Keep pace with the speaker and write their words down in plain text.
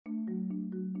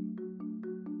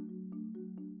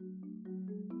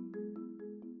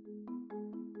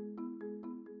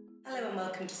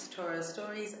welcome to Sartorial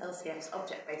Stories, LCF's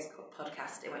object-based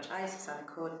podcast, in which I, Susanna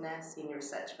Cordner, Senior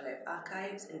Research Fellow of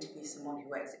Archives, interview someone who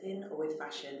works in or with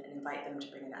fashion and invite them to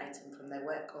bring an item from their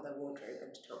work or their wardrobe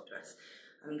and to talk to us.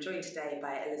 I'm joined today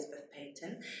by Elizabeth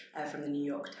Peyton from the New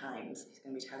York Times, who's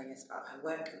going to be telling us about her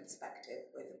work and perspective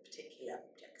with a particular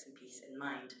object and piece in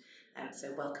mind.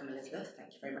 So welcome, Elizabeth.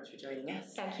 Thank you very much for joining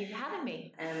us. Thank you for having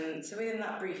me. So within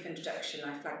that brief introduction,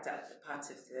 I flagged up that part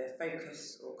of the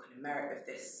focus or kind of merit of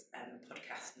this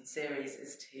podcast and series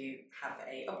is to have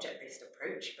a object-based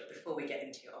approach. But before we get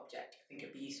into your object, I think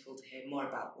it'd be useful to hear more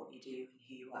about what you do and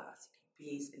who you are. So can you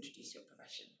please introduce your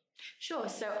profession? Sure.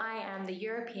 So I am the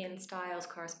European Styles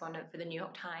correspondent for the New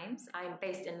York Times. I'm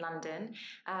based in London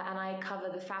and I cover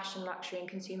the fashion, luxury and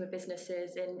consumer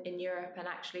businesses in Europe and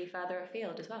actually further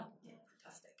afield as well. Yeah,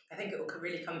 fantastic. I think it will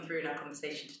really come through in our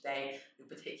conversation today, with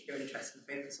particular interest and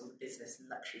focus on the business and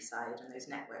luxury side and those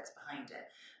networks behind it.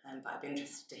 But I'd be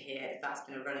interested to hear if that's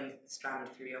been a running strand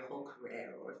through your whole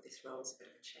career or if this role is a bit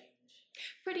of a change.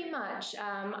 Pretty much.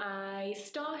 I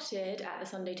started at the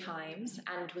Sunday Times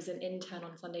and was an intern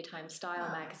on Sunday Times Style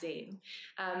magazine.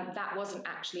 That wasn't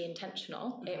actually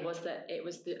intentional. Mm-hmm. It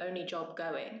was the only job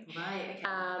going. Right.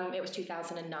 Okay. It was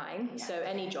 2009, so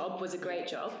any job was a great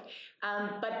job.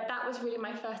 But that was really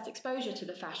my first exposure to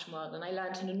the fashion world, and I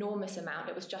learned an enormous amount.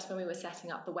 It was just when we were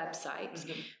setting up the website.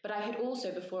 Mm-hmm. But I had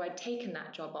also, before I'd taken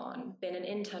that job on, been an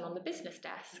intern on the business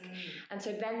desk. Mm. And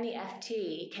so then the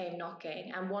FT came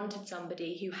knocking and wanted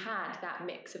somebody who had that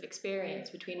mix of experience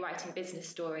between writing business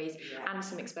stories and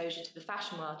some exposure to the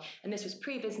fashion world. And this was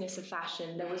pre-business of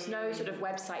fashion. There was no sort of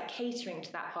website catering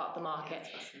to that part of the market.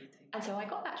 And so I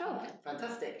got that job.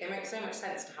 Fantastic. It makes so much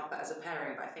sense to have that as a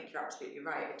pairing, but I think you're absolutely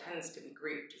right. It tends to be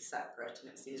grouped as separate,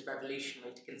 and it seems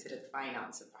revolutionary to consider the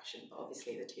finance of fashion, but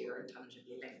obviously the two are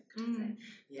intangibly linked. So,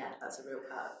 yeah, that's a real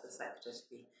part of the sector to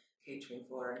be catering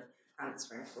for and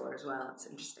answering for as well. That's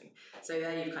interesting. So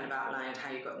there you've kind of outlined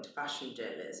how you got into fashion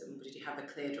journalism, but did you have a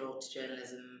clear draw to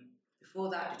journalism before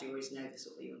that? Did you always know this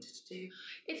was what you wanted to do?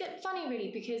 It's funny,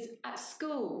 really, because at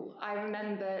school I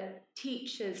remember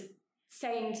teachers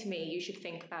saying to me, you should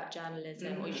think about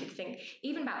journalism, or you should think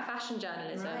even about fashion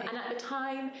journalism. Right. And at the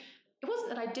time, it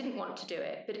wasn't that I didn't want to do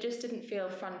it, but it just didn't feel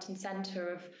front and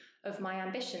centre of my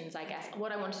ambitions, I guess.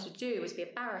 What I wanted to do was be a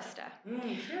barrister.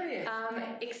 Curious.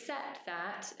 Except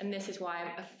that, and this is why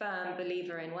I'm a firm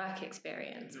believer in work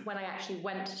experience, when I actually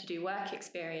went to do work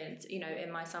experience,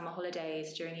 in my summer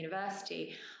holidays during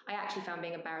university, I actually found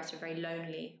being a barrister a very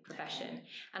lonely profession.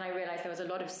 And I realised there was a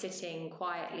lot of sitting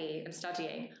quietly and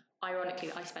studying.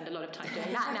 Ironically, I spend a lot of time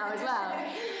doing that now as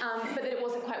well, but that it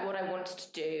wasn't quite what I wanted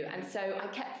to do. And so I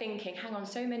kept thinking, hang on,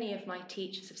 so many of my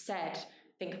teachers have said,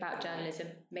 think about journalism,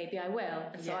 maybe I will.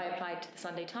 And so I applied to the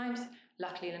Sunday Times,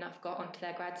 luckily enough got onto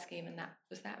their grad scheme, and that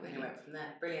was that really. And went from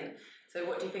there. Brilliant. So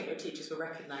what do you think your teachers were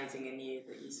recognising in you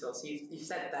that you saw? So you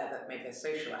said there that maybe the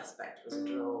social aspect was a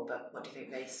draw, but what do you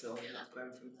think they saw and that's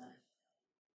grown from there?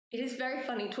 It is very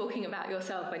funny talking about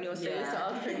yourself when you're still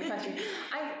answering the question.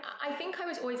 I think I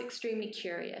was always extremely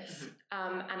curious,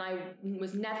 and I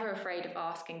was never afraid of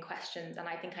asking questions, and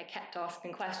I think I kept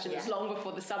asking questions long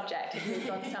before the subject had moved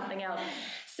on to something else.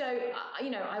 So,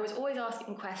 I was always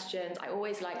asking questions. I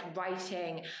always liked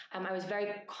writing. I was very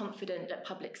confident at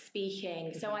public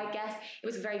speaking. So I guess it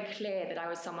was very clear that I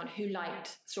was someone who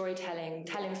liked storytelling,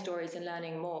 telling stories and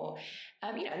learning more.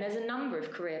 And there's a number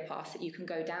of career paths that you can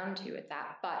go down to with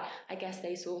that, but I guess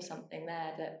they saw something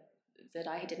there that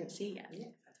I didn't see yet. Yeah,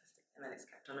 fantastic. And then it's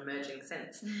kept on emerging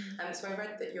since. So I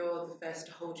read that you're the first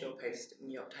to hold your post at the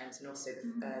New York Times and also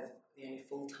the only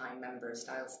full-time member of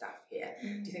style staff here. Do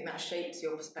you think that shapes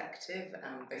your perspective,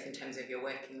 both in terms of your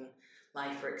working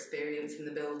life or experience in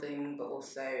the building, but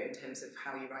also in terms of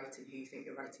how you write and who you think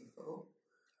you're writing for?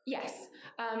 Yes.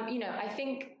 I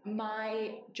think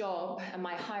my job and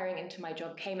my hiring into my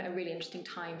job came at a really interesting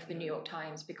time for the New York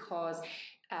Times because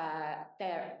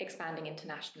they're expanding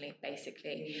internationally,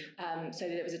 basically. So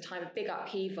there was a time of big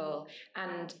upheaval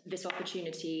and this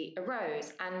opportunity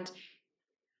arose. And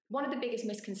one of the biggest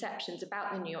misconceptions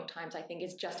about the New York Times, I think,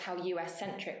 is just how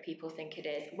US-centric people think it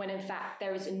is, when in fact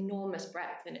there is enormous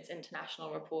breadth in its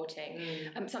international reporting,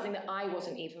 something that I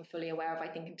wasn't even fully aware of, I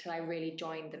think, until I really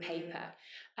joined the paper.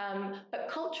 But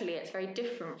culturally, it's very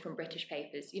different from British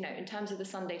papers. In terms of the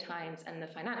Sunday Times and the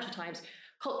Financial Times,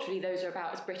 culturally, those are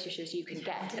about as British as you can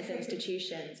get as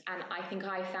institutions. And I think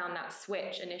I found that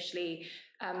switch initially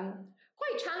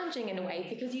quite challenging in a way,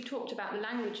 because you talked about the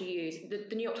language you use.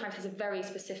 The New York Times has a very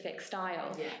specific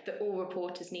style that all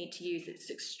reporters need to use. It's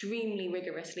extremely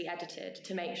rigorously edited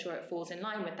to make sure it falls in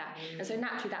line with that. And so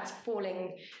naturally that's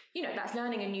falling, that's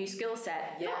learning a new skill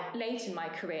set, not late in my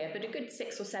career, but a good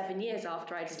 6 or 7 years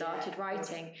after I'd started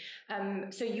writing.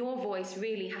 So your voice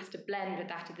really has to blend with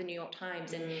that of the New York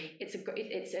Times. And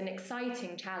it's an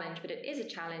exciting challenge, but it is a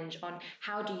challenge on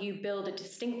how do you build a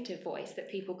distinctive voice that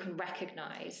people can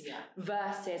recognize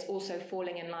versus also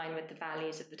falling in line with the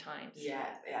values of the Times. Yeah,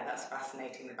 that's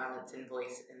fascinating, the balance in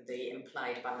voice and the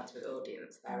implied balance with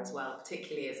audience there as well,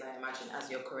 particularly as I imagine as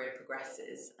your career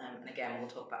progresses. And again, we'll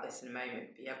talk about this in a moment,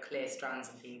 but you have clear strands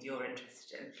and themes you're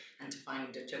interested in, and to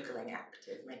find a juggling act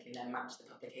of making them match the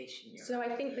publication you're So I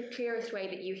think the clearest way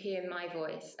that you hear my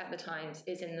voice at the Times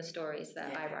is in the stories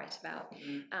that I write about.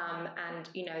 And,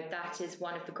 that is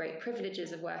one of the great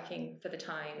privileges of working for the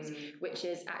Times, which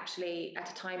is actually at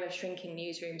a time of shrinking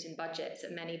newsrooms and budgets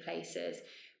at many places,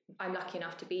 I'm lucky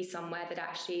enough to be somewhere that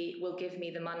actually will give me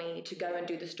the money to go and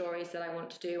do the stories that I want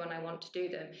to do when I want to do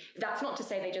them. That's not to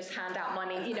say they just hand out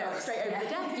money, straight over the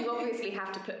desk. You obviously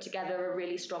have to put together a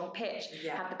really strong pitch,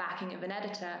 have the backing of an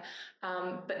editor.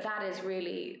 But that is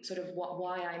really sort of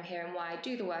why I'm here and why I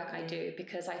do the work I do,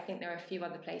 because I think there are a few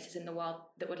other places in the world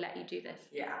that would let you do this.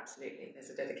 Yeah, absolutely. There's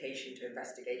a dedication to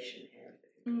investigation here.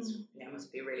 It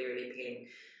must be really, really appealing.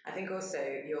 I think also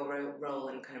your role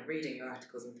in kind of reading your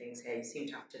articles and things here, you seem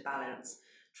to have to balance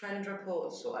trend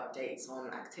reports or updates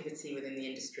on activity within the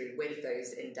industry with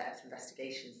those in-depth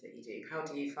investigations that you do. How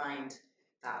do you find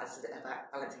that as a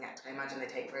balancing act? I imagine they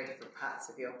take very different parts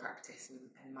of your practice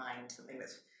in mind, something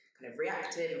that's kind of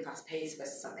reactive and fast-paced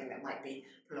versus something that might be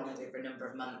prolonged over a number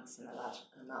of months and a large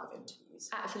amount of interviews.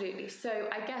 Absolutely. So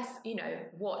I guess,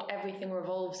 what everything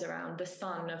revolves around, the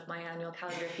sun of my annual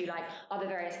calendar, if you like, are the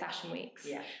various fashion weeks.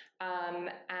 Yeah.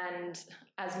 And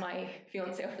as my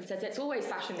fiance often says, it's always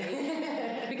fashion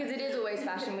week because it is always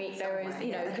fashion week. There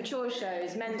is, couture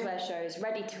shows, menswear shows,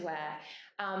 ready to wear.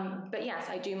 But yes,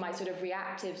 I do my sort of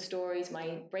reactive stories,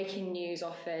 my breaking news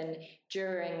often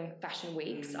during fashion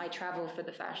weeks. I travel for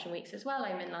the fashion weeks as well.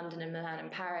 I'm in London and Milan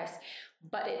and Paris.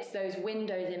 But it's those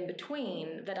windows in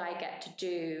between that I get to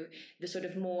do the sort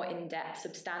of more in-depth,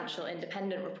 substantial,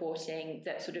 independent reporting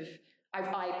that sort of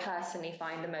I personally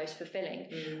find the most fulfilling.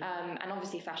 And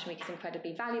obviously Fashion Week is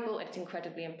incredibly valuable, it's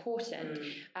incredibly important.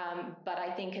 But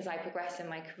I think as I progress in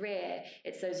my career,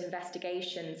 it's those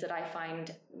investigations that I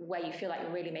find where you feel like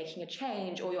you're really making a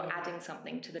change or you're adding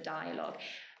something to the dialogue.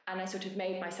 And I sort of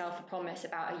made myself a promise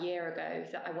about a year ago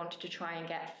that I wanted to try and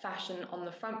get fashion on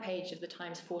the front page of the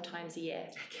Times 4 times a year.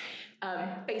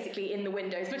 Basically in the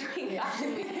windows between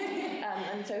fashion weeks.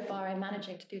 And so far I'm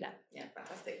managing to do that. Yeah,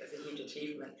 fantastic. That's a huge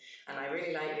achievement. And I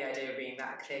really like the idea of being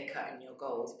that clear-cut in your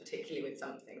goals, particularly with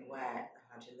something where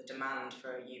I imagine the demand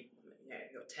for your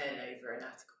turnover and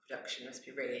article production must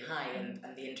be really high and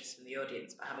the interest from the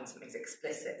audience, but having something as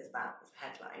explicit as that as a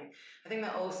headline. I think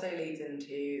that also leads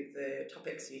into the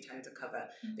topics you tend to cover,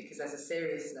 because there's a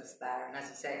seriousness there, and as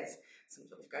you say, it's some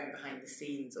sort of going behind the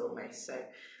scenes almost. So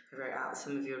I wrote out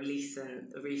some of your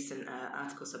recent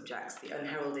article subjects: the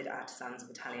unheralded artisans of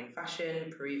Italian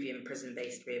fashion, Peruvian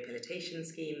prison-based rehabilitation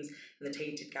schemes, and the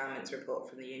tainted garments report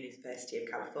from the University of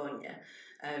California.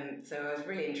 So I was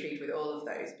really intrigued with all of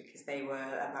those because they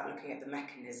were about looking at the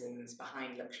mechanisms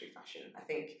behind luxury fashion. I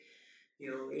think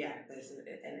there's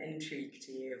an intrigue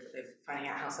to you of finding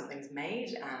out how something's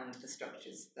made and the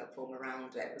structures that form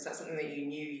around it. Was that something that you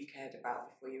knew you cared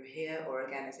about before you were here, or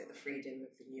again, is it the freedom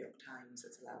of the New York Times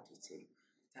that's allowed you to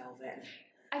delve in?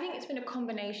 I think it's been a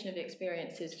combination of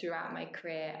experiences throughout my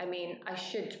career. I mean, I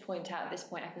should point out at this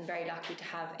point, I've been very lucky to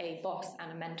have a boss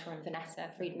and a mentor in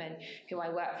Vanessa Friedman, who I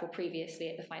worked for previously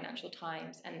at the Financial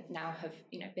Times and now have,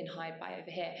 been hired by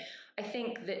over here. I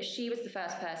think that she was the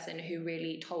first person who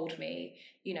really told me,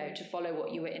 to follow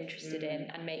what you were interested in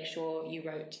and make sure you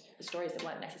wrote the stories that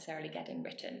weren't necessarily getting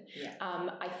written. Yeah.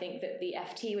 I think that the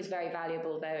FT was very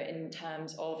valuable, though, in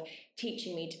terms of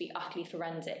teaching me to be utterly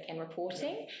forensic in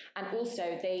reporting. And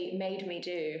also they made me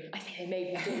do, I say they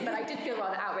made me do, but I did feel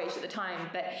rather outraged at the time,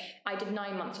 but I did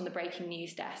 9 months on the breaking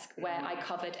news desk where I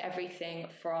covered everything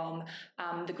from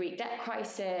the Greek debt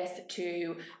crisis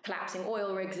to collapsing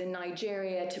oil rigs in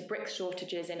Nigeria to brick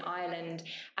shortages in Ireland.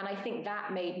 And I think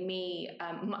that made me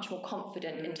much more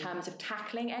confident in terms of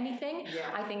tackling anything. Yeah.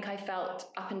 I think I felt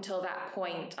up until that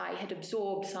point I had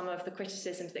absorbed some of the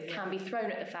criticisms that can be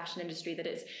thrown at the fashion industry, that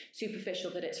it's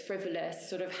superficial, that it's frivolous,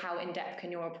 sort of how in-depth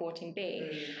can your reporting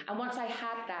be. And once I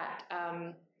had that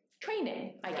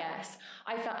training, I guess.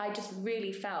 I just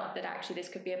really felt that actually this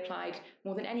could be applied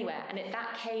more than anywhere. And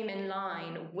that came in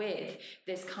line with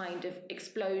this kind of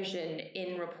explosion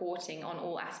in reporting on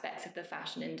all aspects of the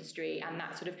fashion industry and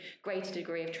that sort of greater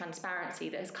degree of transparency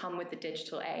that has come with the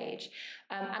digital age.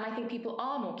 And I think people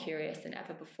are more curious than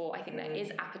ever before. I think there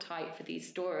is appetite for these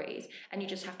stories, and you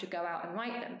just have to go out and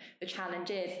write them. The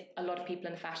challenge is a lot of people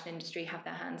in the fashion industry have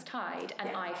their hands tied, and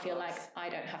I feel like I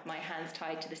don't have my hands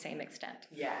tied to the same extent.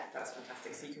 Yeah, that's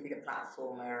fantastic. So you can be the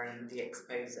platformer and the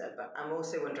exposer, but I'm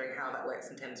also wondering how that works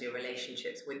in terms of your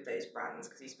relationships with those brands,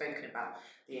 because you've spoken about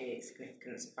the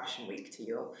significance of Fashion Week to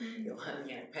your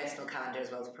personal calendar as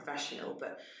well as professional,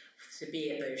 but to be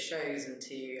at those shows and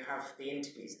to have the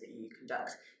interviews that you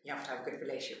conduct, you have to have a good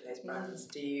relationship with those brands.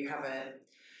 Do you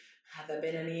have there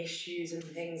been any issues and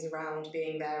things around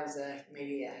being there as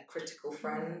maybe a critical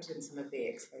friend in some of the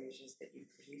exposures that you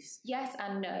produce? Yes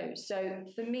and no. So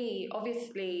for me,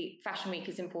 obviously, Fashion Week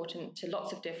is important to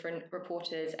lots of different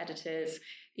reporters, editors,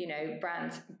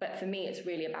 brands. But for me, it's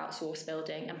really about source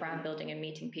building and brand building and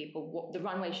meeting people. The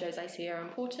runway shows I see are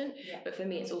important, but for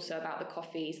me, it's also about the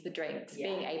coffees, the drinks,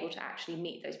 being able to actually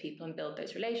meet those people and build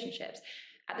those relationships.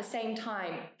 At the same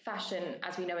time, fashion,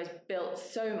 as we know, is built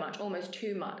so much, almost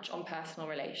too much, on personal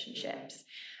relationships.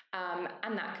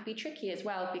 And that can be tricky as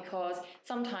well, because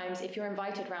sometimes if you're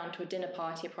invited round to a dinner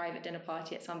party, a private dinner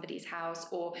party at somebody's house,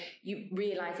 or you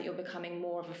realise that you're becoming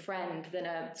more of a friend than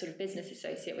a sort of business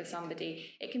associate with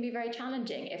somebody, it can be very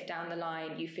challenging if down the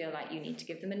line you feel like you need to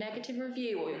give them a negative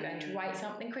review or you're going to write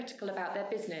something critical about their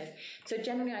business. So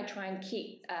generally I try and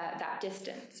keep that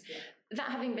distance. That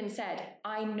having been said,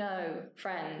 I know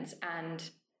friends and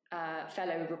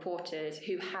fellow reporters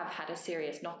who have had a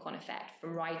serious knock-on effect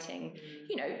from writing,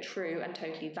 true and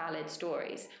totally valid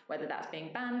stories, whether that's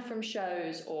being banned from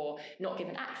shows or not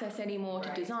given access anymore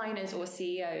to designers or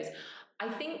CEOs. I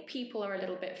think people are a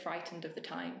little bit frightened of the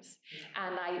times,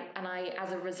 and I,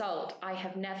 as a result, I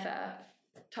have never,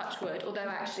 touch wood, although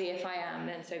actually if I am,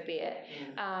 then so be it,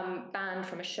 banned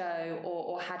from a show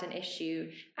or had an issue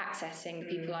accessing the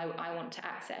people I want to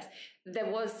access.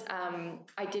 There was,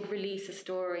 I did release a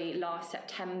story last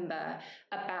September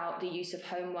about the use of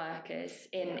home workers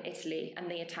in Italy and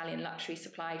the Italian luxury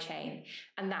supply chain,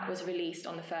 and that was released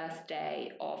on the first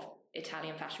day of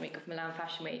Italian Fashion Week, of Milan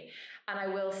Fashion Week. And I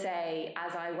will say,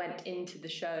 as I went into the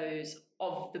shows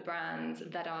of the brands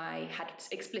that I had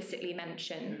explicitly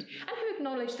mentioned and who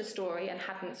acknowledged the story and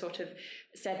hadn't sort of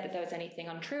said that there was anything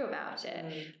untrue about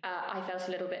it, I felt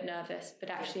a little bit nervous, but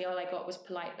actually all I got was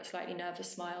polite but slightly nervous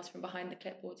smiles from behind the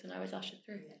clipboards, and I was ushered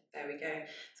through. There we go.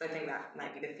 So I think that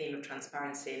might be the theme of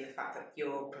transparency, and the fact that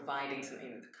you're providing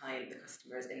something that the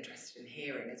customer is interested in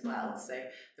hearing as well. So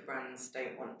the brands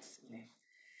don't want,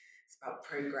 it's about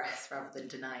progress rather than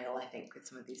denial, I think, with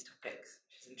some of these topics,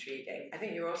 which is intriguing. I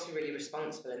think you're also really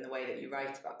responsible in the way that you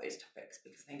write about those topics,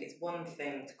 because I think it's one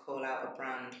thing to call out a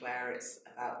brand where it's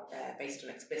about based on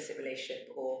explicit relationship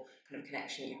or kind of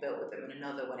connection you built with them, and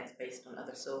another when it's based on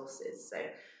other sources. So I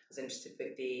was interested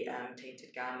with the Tainted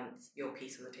Garments, your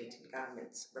piece on the Tainted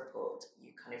Garments report.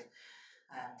 You kind of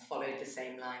followed the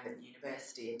same line that the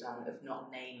university had done of not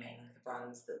naming the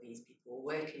brands that these people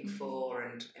were working for,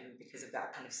 and because of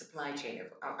that kind of supply chain of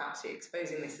I'm absolutely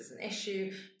exposing this as an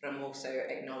issue, but I'm also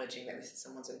acknowledging that this is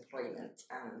someone's employment,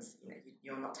 and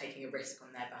you're not taking a risk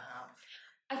on their behalf.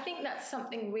 I think that's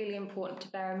something really important to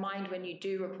bear in mind when you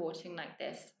do reporting like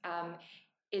this,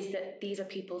 is that these are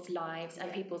people's lives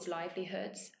and people's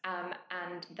livelihoods,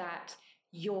 and that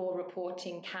your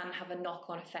reporting can have a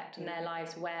knock-on effect in their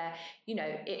lives where,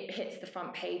 it hits the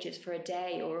front pages for a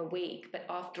day or a week, but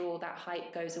after all that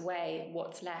hype goes away,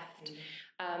 what's left?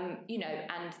 And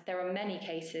there are many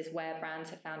cases where brands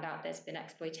have found out there's been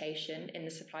exploitation in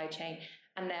the supply chain,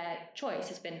 and their choice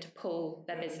has been to pull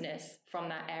their business from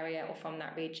that area or from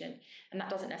that region, and that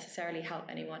doesn't necessarily help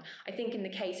anyone. I think in the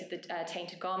case of the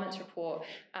Tainted Garments report,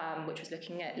 which was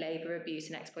looking at labour abuse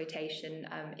and exploitation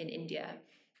in India,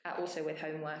 also with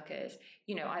home workers,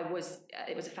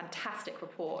 it was a fantastic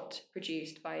report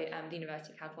produced by the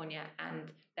University of California,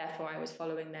 and therefore I was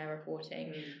following their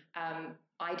reporting.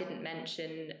 I didn't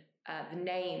mention the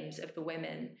names of the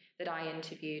women that I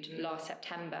interviewed last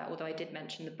September, although I did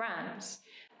mention the brands,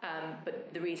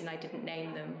 but the reason I didn't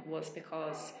name them was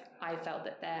because I felt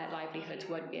that their livelihoods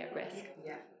won't be at risk.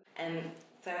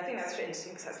 So I think that's really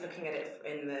interesting, because that's looking at it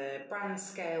in the brand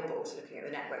scale, but also looking at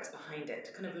the networks behind it,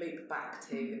 to kind of loop back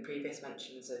to the previous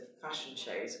mentions of fashion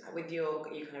shows. With you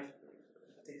kind of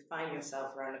define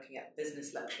yourself around looking at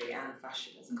business, luxury and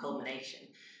fashion as a culmination.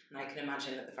 And I can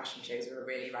imagine that the fashion shows are a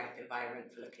really ripe environment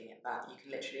for looking at that. You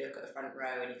can literally look at the front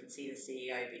row and you can see the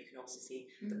CEO, but you can also see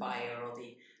the buyer or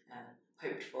the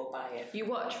hoped for by it. You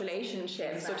watch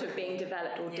relationships sort of being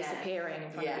developed or disappearing in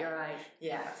front of your eyes.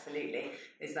 Yeah, absolutely.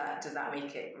 Does that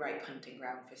make it right hunting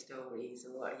ground for stories,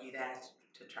 or are you there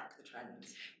to track the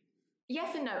trends?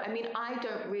 Yes and no. I mean, I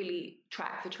don't really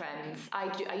track the trends. I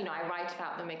do, I write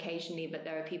about them occasionally, but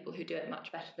there are people who do it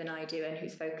much better than I do and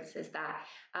whose focus is that.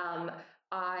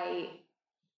 I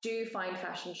do find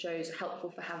fashion shows helpful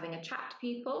for having a chat to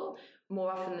people.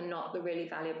 More often than not, the really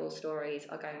valuable stories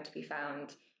are going to be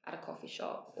found at a coffee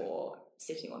shop or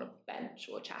sitting on a bench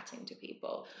or chatting to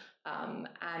people.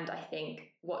 And I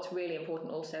think what's really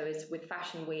important also is with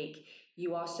Fashion Week,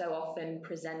 you are so often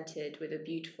presented with a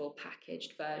beautiful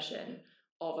packaged version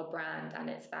of a brand and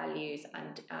its values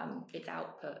and its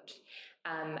output.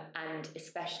 And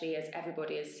especially as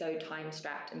everybody is so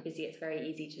time-strapped and busy, it's very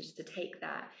easy just to take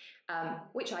that,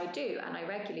 which I do, and I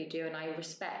regularly do, and I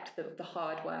respect the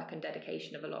hard work and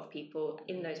dedication of a lot of people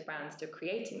in those brands to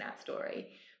creating that story.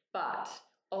 But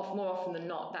more often than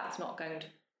not, that's not going to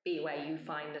be where you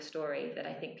find the story that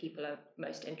I think people are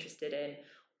most interested in,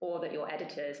 or that your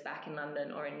editors back in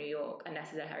London or in New York are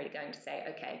necessarily going to say,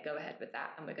 okay, go ahead with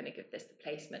that, and we're going to give this the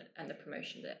placement and the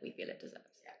promotion that we feel it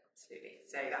deserves. Yeah, absolutely.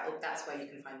 So that's where you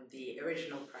can find the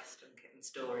original Preston Kitten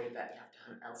story, but you have to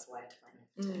hunt elsewhere to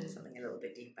find something a little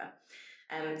bit deeper.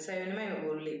 So in a moment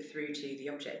we'll loop through to the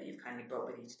object that you've kindly brought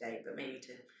with you today, but maybe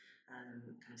to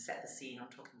kind of set the scene on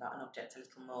talking about an object a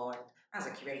little more. And as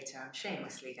a curator, I'm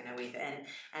shamelessly going to weave it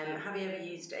in. Have you ever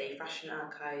used a fashion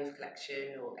archive,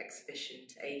 collection or exhibition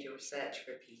to aid your research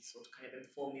for a piece or to kind of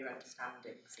inform your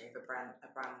understanding, say, of a brand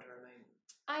or a moment?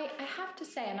 I have to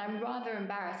say, and I'm rather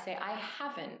embarrassed to say, I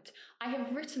haven't. I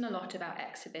have written a lot about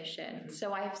exhibition.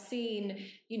 So I have seen,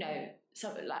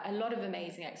 a lot of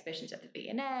amazing exhibitions at the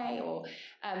V&A,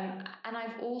 and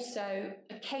I've also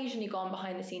occasionally gone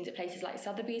behind the scenes at places like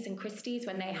Sotheby's and Christie's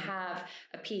when they have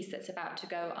a piece that's about to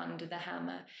go under the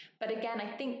hammer. But again, I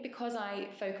think because I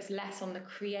focus less on the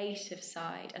creative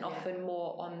side and often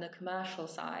more on the commercial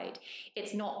side,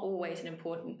 it's not always an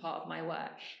important part of my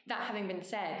work. That having been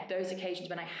said, those occasions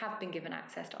when I have been given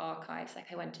access to archives, like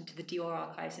I went into the Dior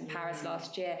archives in Paris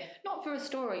last year, not for a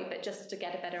story, but just to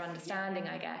get a better understanding,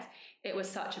 I guess. It was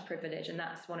such a privilege, and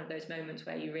that's one of those moments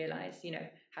where you realise,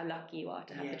 how lucky you are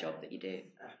to have the job that you do.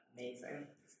 Amazing.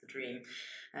 It's the dream.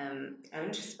 I'm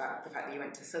interested about the fact that you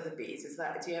went to Sotheby's.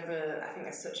 Do you ever, I think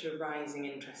there's such a rising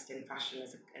interest in fashion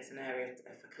as an area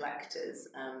for collectors,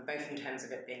 both in terms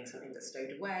of it being something that's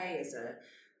stowed away as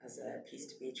a piece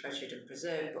to be treasured and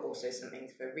preserved, but also something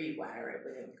for rewear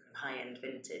within kind of high-end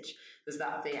vintage. Was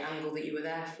that the angle that you were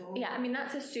there for? Yeah, I mean,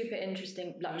 that's a super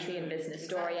interesting luxury and business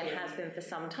story and has been for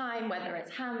some time, whether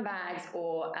it's handbags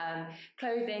or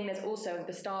clothing. There's also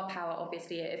the star power,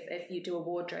 obviously, if you do a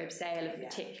wardrobe sale of a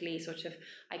particularly sort of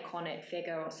iconic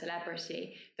figure or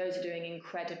celebrity, those are doing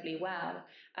incredibly well.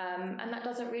 And that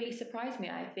doesn't really surprise me.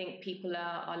 I think people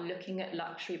are looking at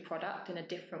luxury product in a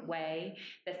different way.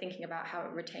 They're thinking about how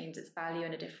it retains its value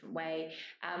in a different way.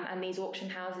 And these auction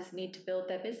houses need to build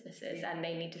their businesses and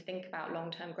they need to think about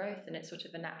long-term growth, and it's sort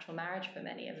of a natural marriage for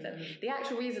many of them. The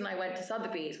actual reason I went to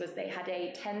Sotheby's was they had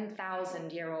a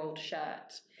 10,000-year-old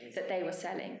shirt that they were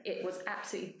selling. It was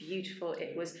absolutely beautiful.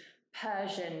 It was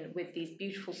Persian with these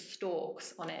beautiful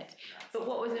stalks on it. But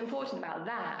what was important about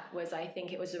that was, I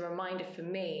think it was a reminder for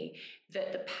me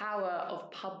that the power of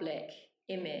public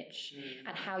image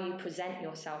and how you present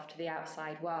yourself to the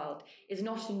outside world is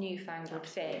not a newfangled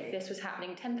thing. This was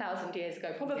happening 10,000 years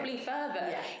ago, probably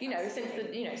further,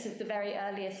 since the very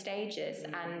earliest stages.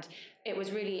 And it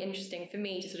was really interesting for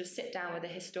me to sort of sit down with a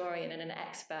historian and an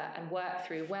expert and work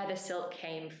through where the silk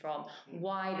came from,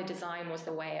 why the design was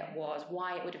the way it was,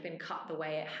 why it would have been cut the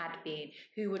way it had been,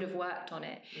 who would have worked on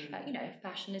it.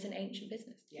 Fashion is an ancient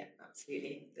business. Yeah,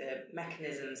 absolutely. The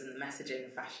mechanisms and the messaging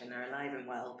of fashion are alive and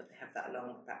well, but they have that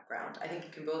long background. I think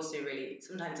it can also really,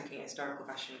 sometimes looking at historical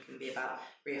fashion can be about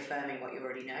reaffirming what you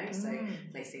already know, so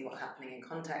placing what's happening in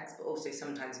context, but also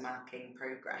sometimes marking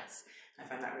progress. I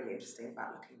find that really interesting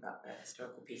about looking at the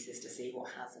historical pieces to see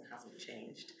what has and hasn't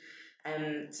changed.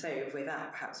 So with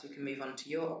that, perhaps we can move on to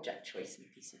your object choice and the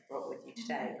piece you've brought with you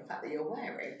today, in fact that you're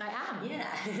wearing. I am.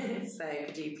 Yeah. So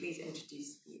could you please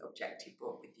introduce the object you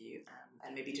brought with you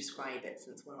and maybe describe it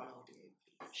since we're on audio,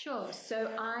 please? Sure.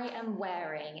 So I am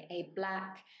wearing a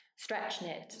black stretch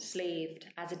knit sleeved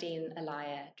Azzedine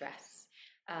Alaïa dress.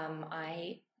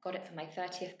 I got it for my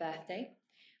 30th birthday.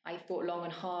 I thought long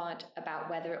and hard about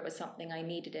whether it was something I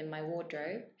needed in my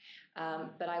wardrobe,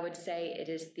 but I would say it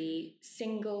is the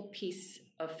single piece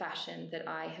of fashion that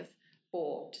I have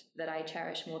bought that I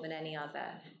cherish more than any other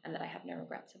and that I have no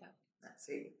regrets about.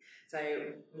 Absolutely. So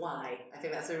why? I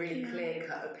think that's a really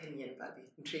clear-cut opinion, but I'd be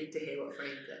intrigued to hear what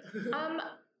framed it.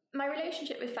 My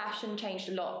relationship with fashion changed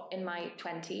a lot in my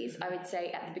 20s. I would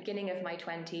say at the beginning of my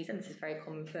 20s, and this is very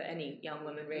common for any young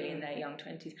woman really in their young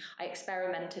 20s, I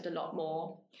experimented a lot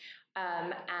more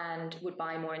and would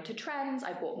buy more into trends.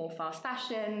 I bought more fast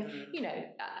fashion.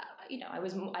 I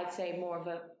was, I'd say, more of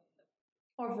a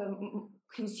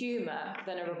consumer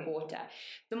than a reporter.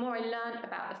 The more I learned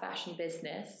about the fashion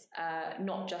business,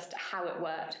 not just how it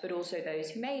worked, but also those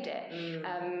who made it,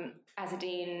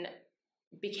 Azzedine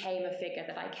became a figure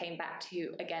that I came back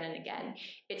to again and again.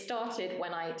 It started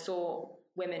when I saw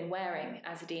women wearing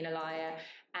Azzedine Alaïa,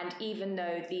 and even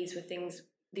though these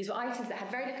were items that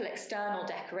had very little external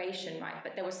decoration, right?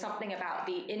 But there was something about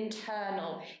the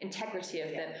internal integrity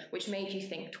of them which made you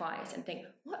think twice and think,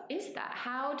 what is that?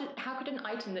 How could an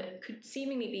item that could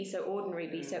seemingly be so ordinary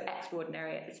be so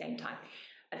extraordinary at the same time?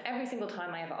 And every single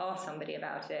time I ever asked somebody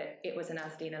about it, it was an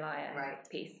Azzedine Alaïa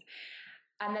piece.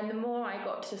 And then the more I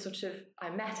got to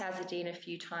I met Azzedine a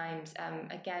few times.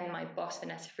 Again, my boss,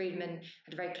 Vanessa Friedman,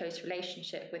 had a very close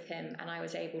relationship with him, and I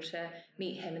was able to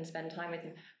meet him and spend time with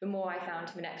him. The more I found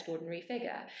him an extraordinary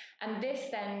figure. And this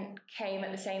then came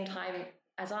at the same time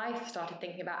as I started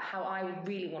thinking about how I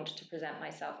really wanted to present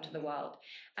myself to the world.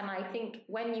 And I think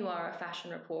when you are a fashion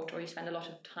reporter, or you spend a lot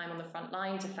of time on the front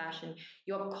lines of fashion,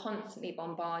 you're constantly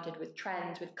bombarded with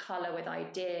trends, with colour, with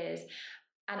ideas.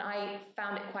 And I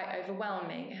found it quite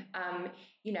overwhelming.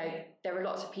 There are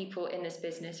lots of people in this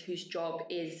business whose job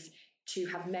is to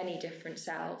have many different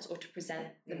selves or to present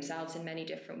themselves in many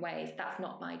different ways. That's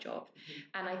not my job.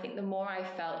 And I think the more I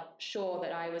felt sure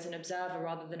that I was an observer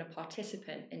rather than a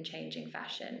participant in changing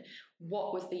fashion,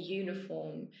 what was the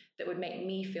uniform that would make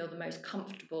me feel the most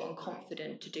comfortable and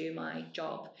confident to do my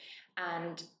job?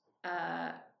 And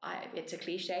it's a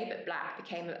cliche, but black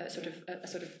became a sort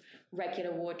of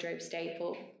regular wardrobe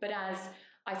staple. But as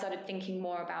I started thinking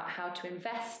more about how to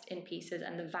invest in pieces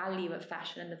and the value of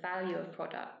fashion and the value of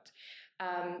product,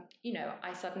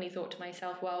 I suddenly thought to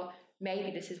myself, well,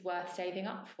 maybe this is worth saving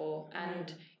up for.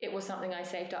 And it was something I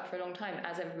saved up for a long time.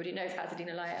 As everybody knows, Azzedine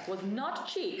Alaïa was not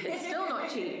cheap. It's still not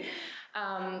cheap.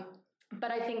 But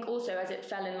I think also as it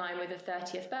fell in line with the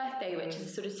 30th birthday, which is a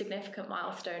sort of significant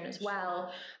milestone as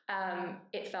well,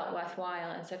 it felt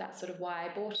worthwhile. And so that's sort of why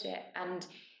I bought it. And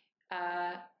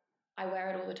I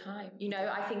wear it all the time.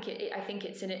 I think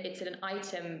it's an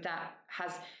item that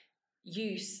has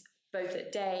use both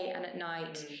at day and at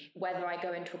night, whether I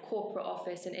go into a corporate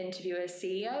office and interview a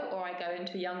CEO, or I go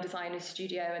into a young designer's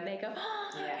studio and they go,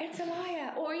 it's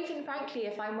Alaïa. Or even frankly,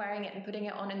 if I'm wearing it and putting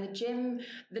it on in the gym,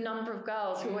 the number of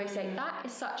girls who always say, that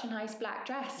is such a nice black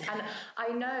dress. And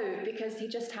I know, because he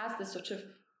just has this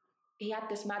he had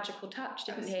this magical touch,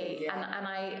 didn't he? Yeah.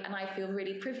 And I feel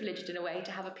really privileged in a way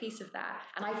to have a piece of that.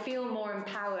 And I feel more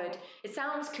empowered. It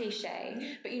sounds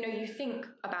cliche, but you think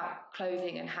about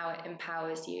clothing and how it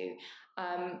empowers you.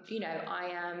 I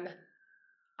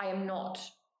am not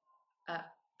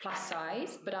plus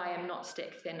size, but I am not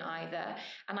stick thin either.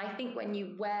 And I think when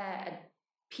you wear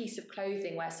a piece of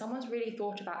clothing where someone's really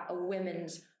thought about a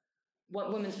woman's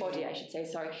body, I should say,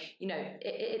 sorry,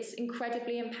 it's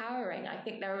incredibly empowering. I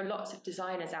think there are lots of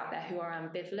designers out there who are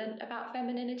ambivalent about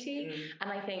femininity, and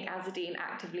I think Azzedine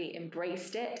actively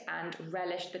embraced it and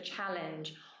relished the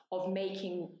challenge of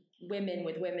making women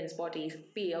with women's bodies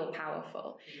feel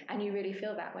powerful. And you really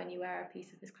feel that when you wear a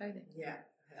piece of his clothing. Yeah.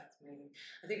 That's amazing.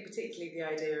 I think particularly the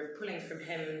idea of pulling from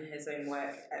him his own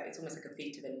work, it's almost like a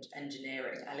feat of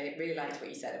engineering. I really liked what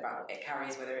you said about it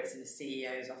carries whether it's in the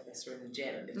CEO's office or in the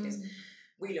gym, because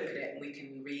we look at it and we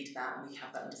can read that and we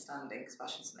have that understanding, because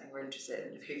fashion is something we're interested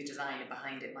in, of who the designer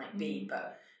behind it might be.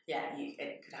 But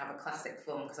it could have a classic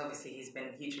form, because obviously he's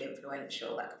been hugely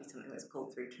influential. That could be something that's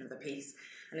pulled through to another piece.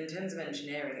 And in terms of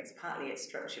engineering, it's partly its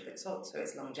structure, but it's also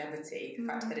its longevity, the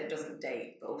fact that it doesn't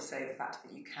date, but also the fact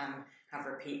that you can have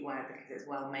repeat wear because it's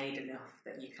well made enough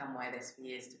that you can wear this for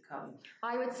years to come.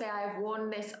 I would say I've worn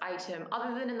this item,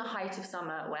 other than in the height of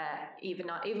summer, where even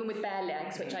with bare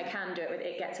legs, which I can do it with,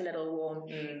 it gets a little warm.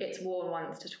 It's worn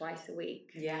once to twice a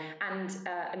week. Yeah. And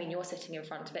you're sitting in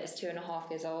front of it. It's 2.5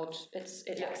 years old.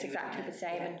 It looks exactly the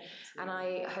same, and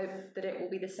I hope that it will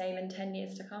be the same in 10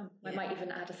 years to come. I might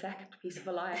even add a second piece of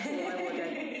Alaïa to my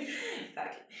wardrobe.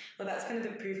 Exactly. Well, that's kind of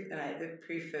the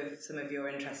proof of some of your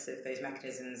interests of those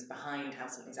mechanisms behind behind how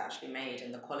something's actually made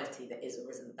and the quality that is or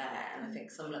isn't there. And I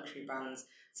think some luxury brands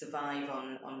survive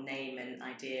on name and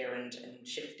idea and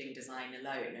shifting design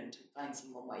alone, and to find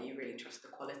someone where you really trust the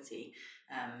quality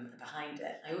behind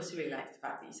it. I also really liked the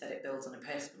fact that you said it builds on a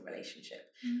personal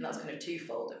relationship. And that was kind of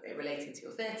twofold, of it relating to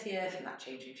your 30th and that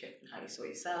changing shift in how you saw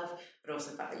yourself, but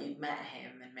also the fact that you'd met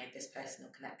him and made this personal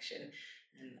connection.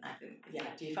 And I think,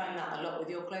 do you find that a lot with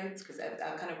your clothes? Because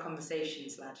our kind of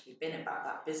conversations have actually been about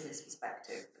that business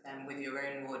perspective, but then with your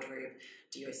own wardrobe,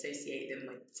 do you associate them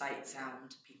with sight,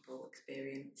 sound, people,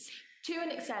 experience? To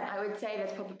an extent, I would say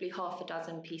there's probably half a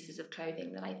dozen pieces of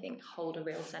clothing that I think hold a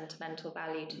real sentimental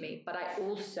value to me. But I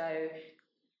also,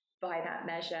 by that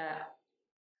measure,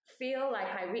 feel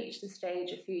like I reached the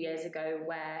stage a few years ago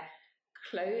where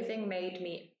clothing made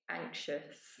me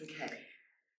anxious. Okay.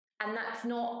 And that's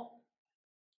not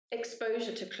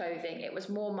exposure to clothing, it was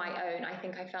more my own. I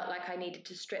think I felt like I needed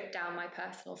to strip down my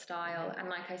personal style. And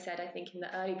like I said, I think in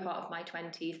the early part of my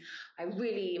 20s, I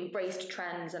really embraced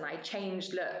trends and I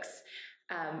changed looks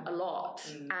a lot.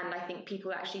 And I think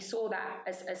people actually saw that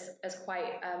as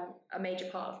quite a major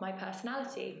part of my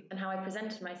personality and how I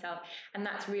presented myself. And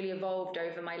that's really evolved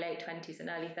over my late 20s and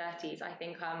early 30s. I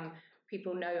think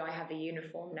people know I have a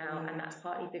uniform now, and that's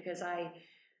partly because I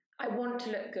want to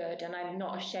look good, and I'm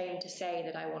not ashamed to say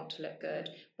that I want to look good,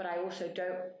 but I also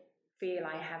don't feel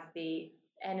I have the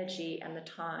energy and the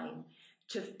time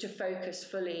to focus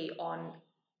fully on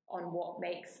what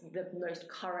makes the most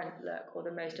current look or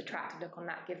the most attractive look on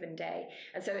that given day.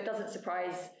 And so it doesn't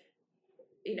surprise,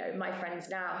 my friends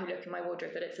now who look in my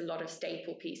wardrobe that it's a lot of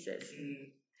staple pieces.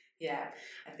 Yeah,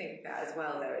 I think that as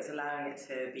well, though, it's allowing it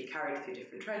to be carried through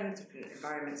different trends, different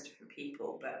environments, different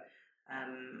people, but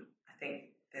I think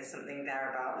there's something there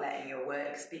about letting your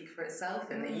work speak for itself,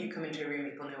 and that you come into a room,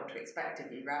 people know what to expect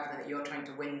of you, rather than that you're trying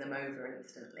to win them over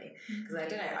instantly. Because I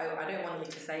don't want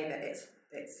you to say that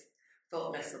it's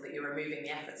thoughtless or that you're removing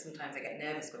the effort. Sometimes I get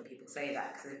nervous when people say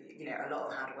that, because a lot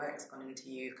of hard work's gone into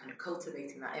you kind of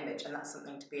cultivating that image, and that's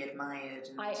something to be admired.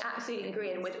 And I absolutely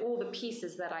agree, and with all the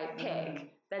pieces that I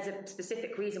pick, there's a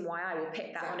specific reason why I will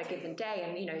pick that on a given day.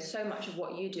 And, so much of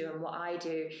what you do and what I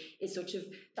do is sort of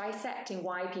dissecting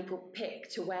why people pick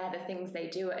to wear the things they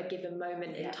do at a given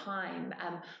moment in time,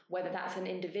 whether that's an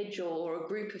individual or a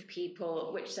group of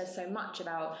people, which says so much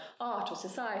about art or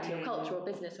society or culture or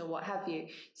business or what have you.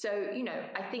 So,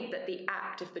 I think that the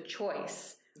act of the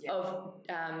choice of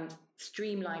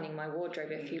streamlining my wardrobe,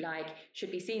 if you like,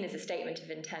 should be seen as a statement of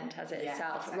intent as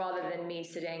itself, rather than me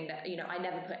sitting that, I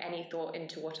never put any thought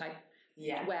into what I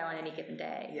wear on any given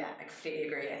day. Yeah, I completely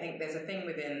agree. I think there's a thing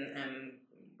within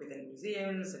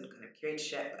museums and kind of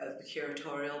curatorship of the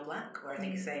curatorial black, where I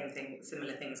think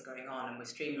similar things going on, and we're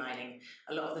streamlining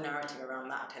a lot of the narrative around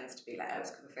that tends to be like, it's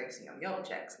kind of focusing on the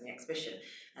objects and the exhibition,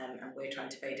 and we're trying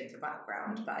to fade into the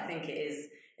background. But I think it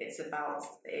is about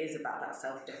that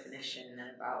self-definition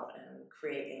and about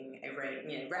creating a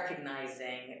range,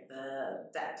 recognizing the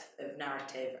depth of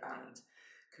narrative and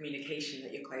communication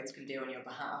that your clothes can do on your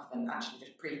behalf, and actually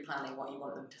just pre-planning what you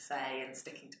want them to say and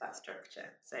sticking to that structure.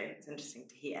 So it's interesting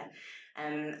to hear.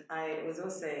 I was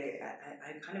also,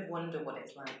 I kind of wonder what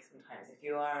it's like sometimes if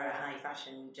you are a high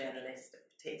fashion journalist,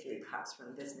 particularly perhaps from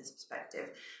a business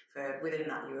perspective, within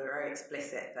that you were very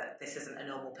explicit that this isn't a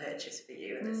normal purchase for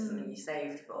you and this is something you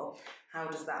saved for. How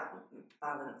does that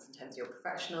balance in terms of your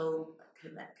professional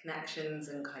connections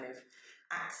and kind of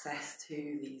access to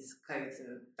these clothes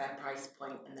and their price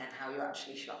point, and then how you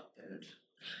actually shop? And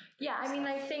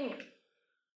I think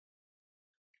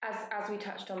as we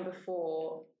touched on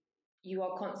before, you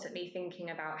are constantly thinking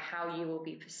about how you will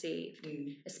be perceived,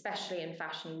 especially in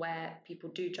fashion where people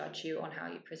do judge you on how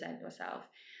you present yourself.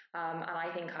 And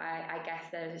I think I guess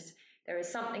there is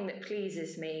something that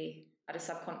pleases me at a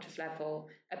subconscious level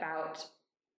about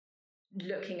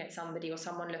looking at somebody or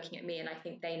someone looking at me, and I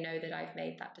think they know that I've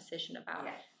made that decision about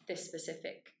this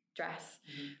specific dress.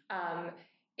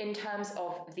 In terms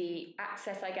of the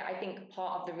access I get, I think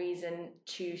part of the reason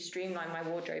to streamline my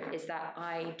wardrobe is that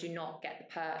I do not get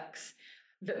the perks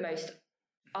that most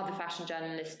other fashion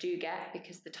journalists do get,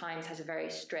 because the Times has a very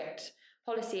strict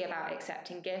policy about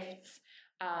accepting gifts.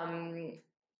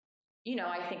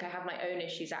 I think I have my own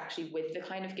issues actually with the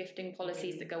kind of gifting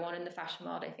policies that go on in the fashion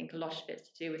world. I think a lot of it's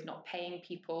to do with not paying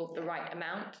people the right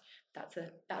amount. That's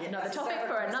another topic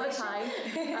for another time.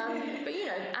 But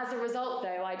as a result,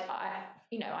 though,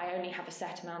 I only have a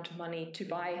set amount of money to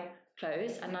buy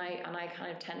clothes, and I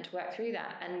kind of tend to work through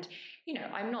that. And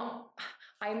I'm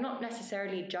not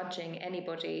necessarily judging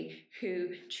anybody who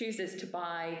chooses to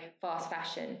buy fast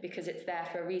fashion, because it's there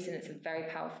for a reason. It's a very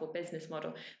powerful business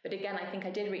model. But again, I think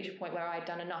I did reach a point where I'd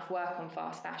done enough work on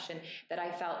fast fashion that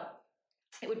I felt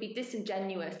it would be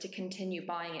disingenuous to continue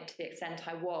buying it to the extent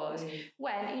I was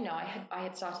when, you know, I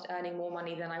had started earning more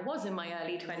money than I was in my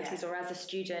early 20s or as a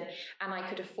student, and I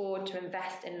could afford to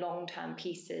invest in long-term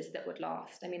pieces that would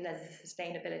last. I mean, there's a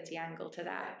sustainability angle to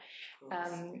that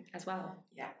as well.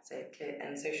 Yeah, so clear,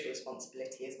 and social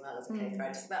responsibility as well as a clear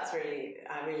thread. So that's really,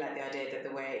 I really like the idea that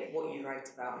the way, what you write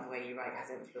about and the way you write has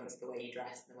influenced the way you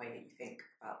dress and the way that you think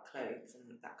about clothes,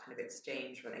 and that kind of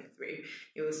exchange running through.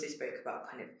 You also spoke about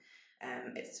kind of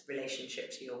its relationship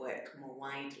to your work more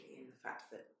widely, in the fact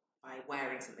that by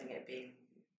wearing something, it being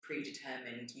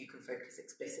predetermined, you can focus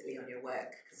explicitly on your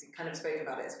work, because you kind of spoke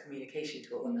about it as a communication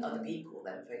tool, and other people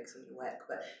then focus on your work.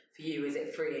 But for you, is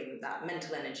it freeing that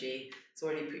mental energy? It's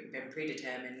already been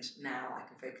predetermined. Now I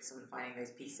can focus on finding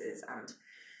those pieces, and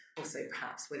also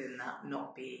perhaps within that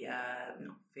not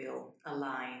feel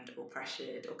aligned or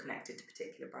pressured or connected to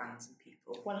particular brands and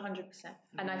people. 100%.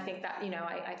 And I think that, you know,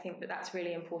 I think that that's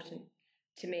really important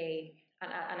to me,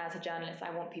 and as a journalist,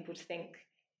 I want people to think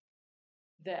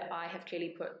that I have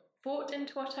clearly put thought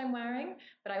into what I'm wearing,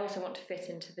 but I also want to fit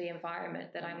into the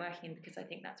environment that I'm working in, because I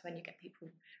think that's when you get people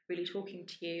really talking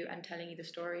to you and telling you the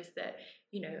stories that,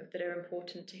 you know, that are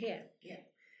important to hear. Yeah.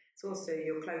 It's also,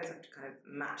 your clothes have to kind of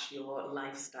match your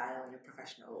lifestyle and your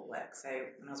professional work. So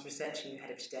when I was researching you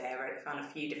ahead of today, I found a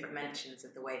few different mentions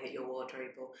of the way that your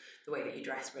wardrobe or the way that you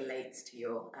dress relates to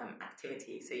your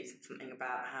activity. So you said something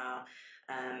about how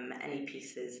any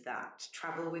pieces that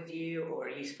travel with you or are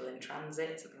useful in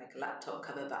transit, something like a laptop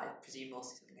cover, but I presume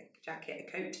also something like a jacket,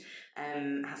 a coat,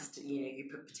 has to, you know, you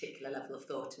put a particular level of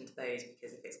thought into those,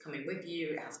 because if it's coming with you,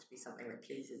 it has to be something that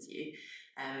pleases you.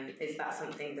 Is that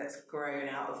something that's grown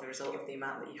out of the result of the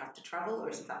amount that you have to travel, or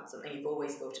is that something you've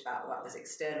always thought about those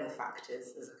external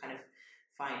factors as a kind of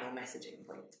final messaging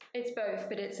point? It's both,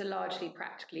 but it's a largely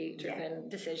practically driven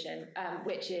decision,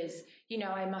 which is, you know,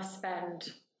 I must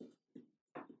spend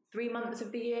 3 months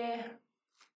of the year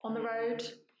on the road,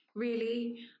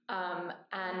 really.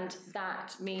 And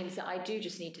that means that I do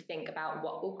just need to think about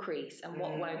what will crease and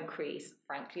what won't crease.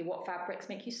 Frankly, what fabrics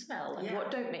make you smell and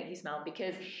what don't make you smell,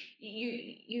 because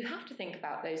you have to think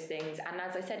about those things. And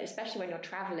as I said, especially when you're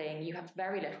traveling, you have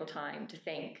very little time to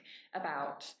think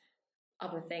about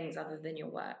other things other than your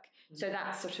work. So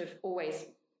that's sort of always,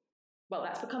 well,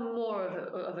 that's become more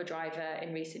of a driver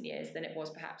in recent years than it was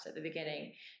perhaps at the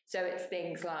beginning. So it's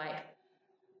things like,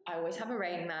 I always have a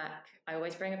rain Mac, I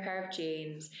always bring a pair of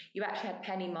jeans. You actually had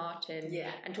Penny Martin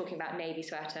and talking about navy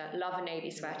sweater. Love a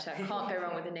navy sweater. Can't go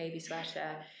wrong with a navy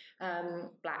sweater.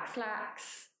 Black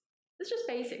slacks. It's just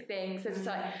basic things. There's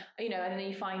like, you know, and then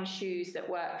you find shoes that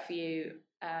work for you.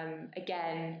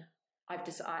 Again, I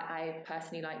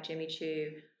personally like Jimmy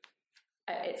Choo.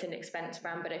 It's an expense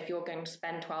brand, but if you're going to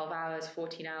spend 12 hours,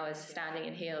 14 hours standing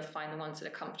in heels, find the ones that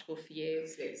are comfortable for you.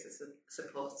 So it's a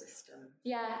support system.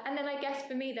 Yeah, and then I guess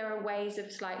for me, there are ways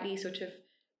of slightly sort of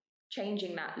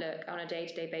changing that look on a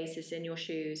day-to-day basis in your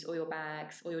shoes or your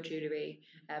bags or your jewellery.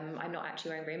 I'm not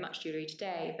actually wearing very much jewellery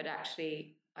today, but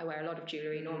actually I wear a lot of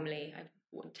jewellery normally.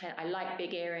 I like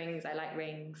big earrings, I like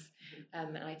rings,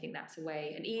 and I think that's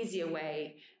an easier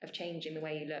way of changing the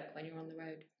way you look when you're on the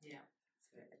road. Yeah.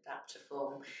 Adapt to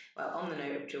form. Well, on the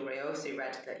note of jewellery, I also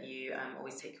read that you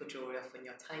always take your jewellery off when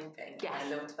you're typing. Yes.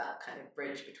 And I loved that kind of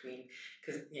bridge between,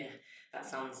 because that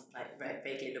sounds like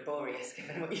vaguely laborious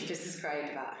given what you've just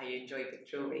described about how you enjoy big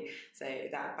jewellery. So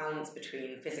that balance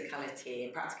between physicality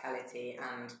and practicality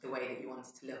and the way that you want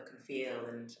it to look and feel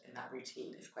and in that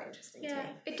routine is quite interesting to me.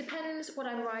 It depends what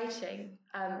I'm writing,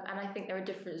 and I think there are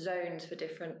different zones for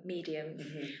different mediums.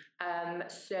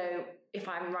 So if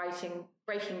I'm writing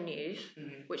breaking news,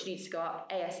 which needs to go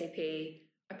up ASAP,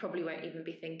 I probably won't even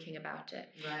be thinking about it.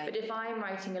 Right. But if I'm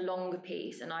writing a longer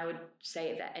piece, and I would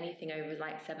say that anything over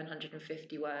like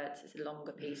 750 words is a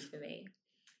longer piece for me,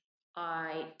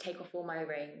 I take off all my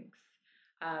rings.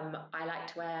 I like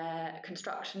to wear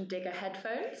construction digger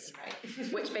headphones,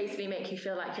 which basically make you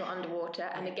feel like you're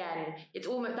underwater. And again, it's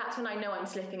almost, that's when I know I'm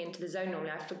slipping into the zone normally.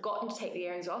 I've forgotten to take the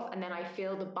earrings off, and then I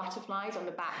feel the butterflies on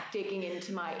the back digging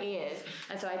into my ears.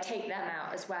 And so I take them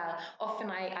out as well.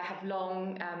 Often I have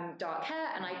long dark hair,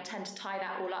 and I tend to tie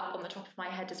that all up on the top of my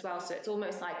head as well. So it's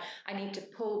almost like I need to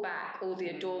pull back all the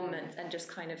adornments and just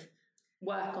kind of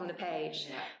work on the page.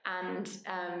 And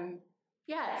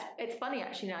it's funny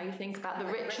actually now you think about the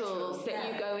rituals that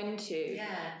you go into.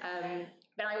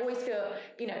 But I always feel,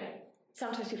 you know,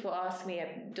 sometimes people ask me,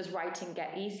 does writing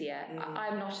get easier?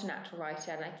 I'm not a natural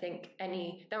writer, and I think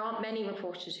there aren't many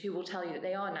reporters who will tell you that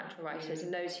they are natural writers,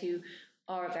 and those who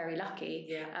are very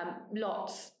lucky.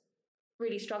 Lots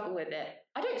really struggle with it.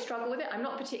 I don't struggle with it. I'm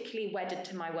not particularly wedded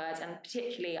to my words, and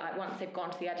particularly once they've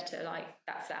gone to the editor, like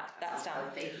that's done.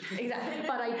 Exactly.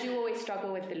 But I do always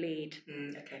struggle with the lead.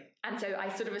 Okay. And so I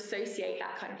sort of associate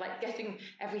that kind of like getting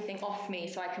everything off me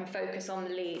so I can focus on the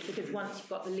lead, because once you've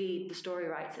got the lead, the story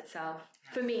writes itself.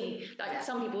 For me, like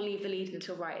some people leave the lead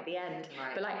until right at the end,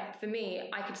 but like for me,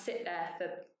 I could sit there for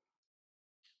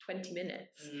 20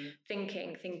 minutes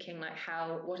thinking like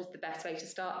what is the best way to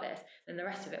start this, and the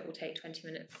rest of it will take 20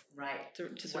 minutes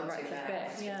to sort of write the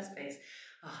bit. Space.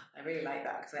 Oh, I really like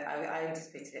that, because I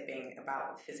anticipated it being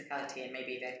about physicality, and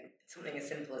maybe something as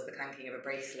simple as the clanking of a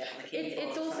bracelet on the keyboard.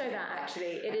 It's also that actually.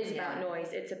 It is about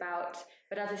noise. It's about,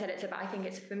 but as I said, I think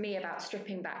it's for me about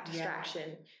stripping back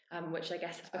distraction, which I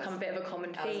guess has become a bit of a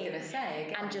common theme. I was going to say,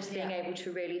 again, and just being able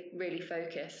to really, really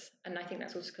focus. And I think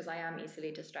that's also because I am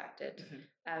easily distracted.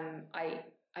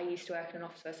 I used to work in an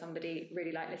office where somebody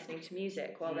really liked listening to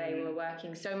music while they were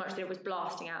working so much that it was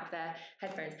blasting out of their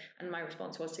headphones. And my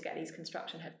response was to get these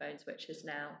construction headphones, which is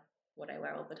now what I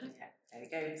wear all the time. Okay, there we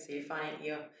go. So I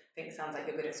think it sounds like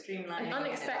you're good at streamlining. An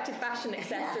unexpected fashion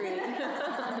accessory.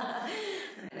 I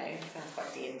know, it sounds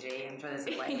quite D&G. I'm trying to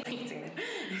see a way of painting it.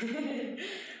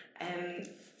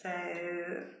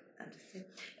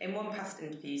 In one past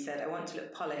interview, you said, "I want to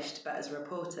look polished, but as a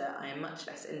reporter, I am much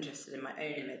less interested in my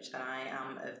own image than I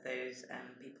am of those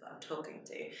people that I'm talking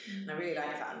to." And I really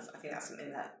like that. And I think that's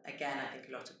something that, again, I think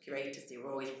a lot of curators do.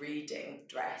 We're always reading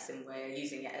dress, and we're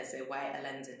using it as a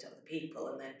lens into other people.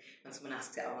 And then when someone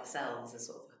asks it of ourselves, as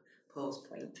sort of a pause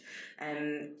point.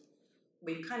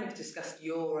 We've kind of discussed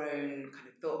your own kind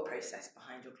of thought process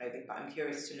behind your clothing, but I'm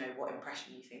curious to know what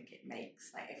impression you think it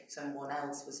makes. Like, if someone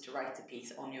else was to write a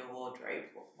piece on your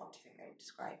wardrobe, what do you think they would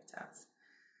describe it as?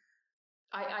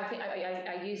 I think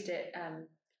I used it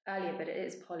earlier, but it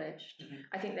is polished.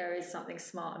 I think there is something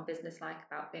smart and businesslike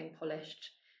about being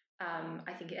polished.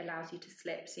 I think it allows you to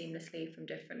slip seamlessly from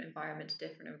different environment to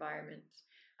different environments.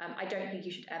 I don't think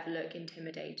you should ever look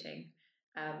intimidating.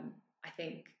 I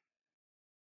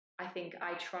think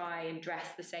I try and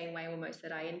dress the same way almost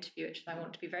that I interview, which is I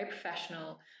want to be very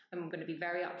professional. I'm going to be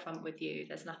very upfront with you.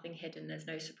 There's nothing hidden. There's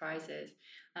no surprises.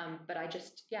 But I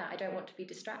don't want to be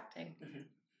distracting.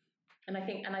 And I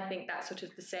think that's sort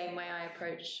of the same way I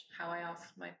approach how I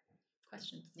ask my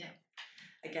questions. Yeah.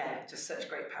 Again, just such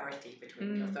great parity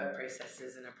between your thought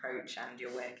processes and approach and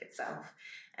your work itself.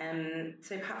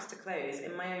 So perhaps to close,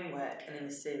 in my own work and in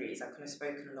the series, I've kind of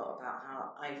spoken a lot about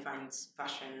how I find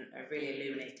fashion a really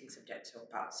illuminating subject to talk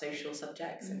about social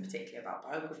subjects, in particular about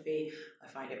biography. I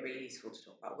find it really useful to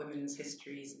talk about women's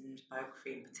histories and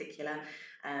biography in particular.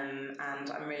 And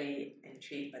I'm really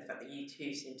intrigued by the fact that you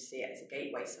too seem to see it as a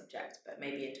gateway subject, but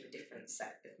maybe into a different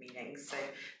set of meanings.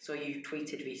 So you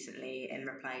tweeted recently in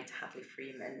reply to Hadley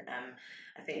Freeman,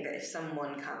 I think that if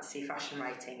someone can't see fashion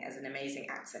writing as an amazing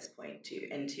access point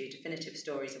into definitive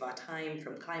stories of our time,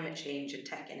 from climate change and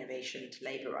tech innovation to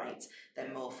labour rights,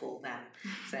 then more fool them.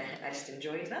 So I just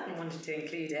enjoyed that and wanted to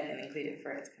include it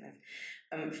for its kind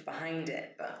of oomph behind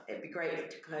it. But it'd be great if,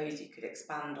 to close, you could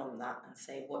expand on that and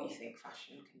say what you think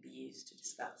fashion can be used to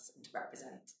discuss and to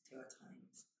represent to our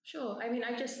times. Sure. I mean,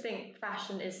 I just think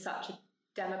fashion is such a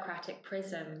democratic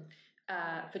prism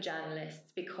for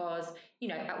journalists, because,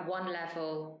 at one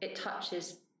level it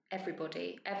touches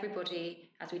everybody.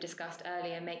 Everybody, as we discussed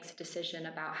earlier, makes a decision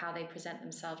about how they present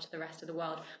themselves to the rest of the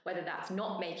world, whether that's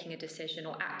not making a decision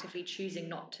or actively choosing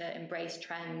not to embrace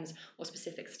trends or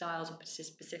specific styles or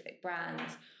specific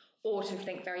brands, or to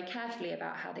think very carefully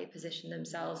about how they position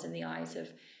themselves in the eyes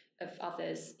of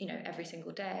others, every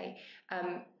single day.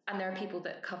 And there are people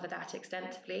that cover that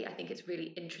extensively. I think it's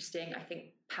really interesting. I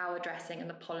think power dressing and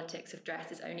the politics of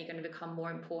dress is only going to become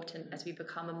more important as we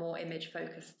become a more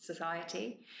image-focused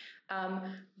society.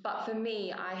 But for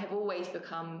me, I've always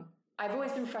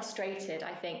been frustrated,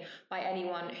 I think, by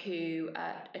anyone who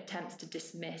attempts to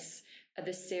dismiss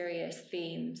the serious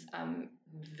themes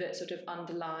that sort of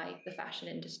underlie the fashion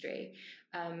industry.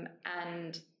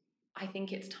 And I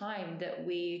think it's time that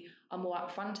we are more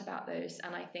upfront about those.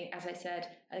 And I think, as I said,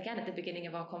 again, at the beginning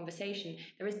of our conversation,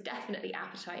 there is definitely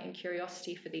appetite and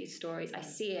curiosity for these stories. I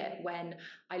see it when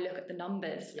I look at the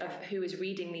numbers of who is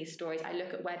reading these stories. I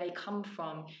look at where they come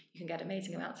from. You can get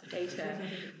amazing amounts of data.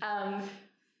 And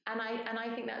I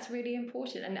think that's really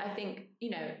important. And I think,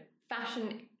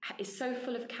 fashion is so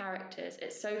full of characters,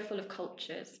 it's so full of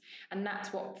cultures, and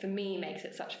that's what for me makes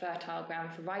it such fertile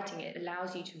ground for writing. It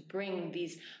allows you to bring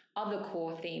these other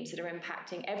core themes that are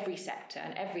impacting every sector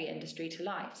and every industry to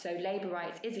life. So labour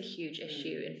rights is a huge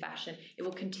issue in fashion. It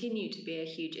will continue to be a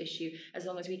huge issue as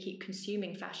long as we keep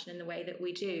consuming fashion in the way that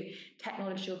we do.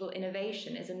 Technological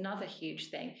innovation is another huge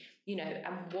thing, you know,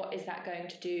 and what is that going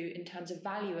to do in terms of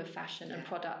value of fashion and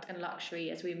product and luxury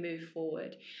as we move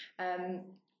forward?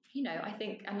 You know, I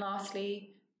think, and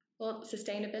lastly, well,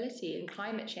 sustainability and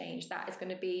climate change, that is going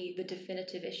to be the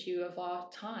definitive issue of our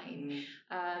time.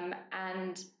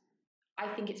 And I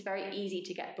think it's very easy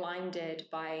to get blinded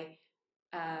by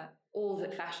all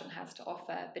that fashion has to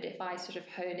offer. But if I sort of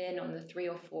hone in on the 3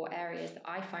 or 4 areas that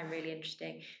I find really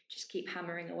interesting, just keep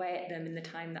hammering away at them in the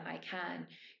time that I can,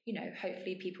 you know,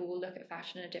 hopefully people will look at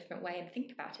fashion in a different way and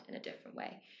think about it in a different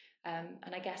way.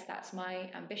 And I guess that's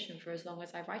my ambition for as long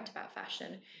as I write about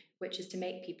fashion, which is to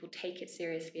make people take it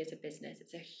seriously as a business.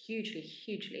 It's a hugely,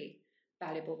 hugely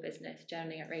valuable business,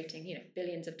 generating, you know,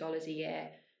 billions of dollars a year,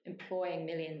 employing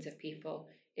millions of people.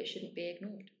 It shouldn't be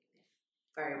ignored.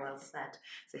 Very well said.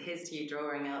 So here's to you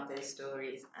drawing out those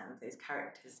stories and those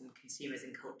characters and consumers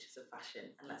and cultures of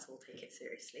fashion, and let's all take it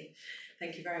seriously.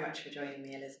 Thank you very much for joining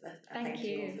me, Elizabeth. And thank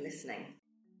you all for listening.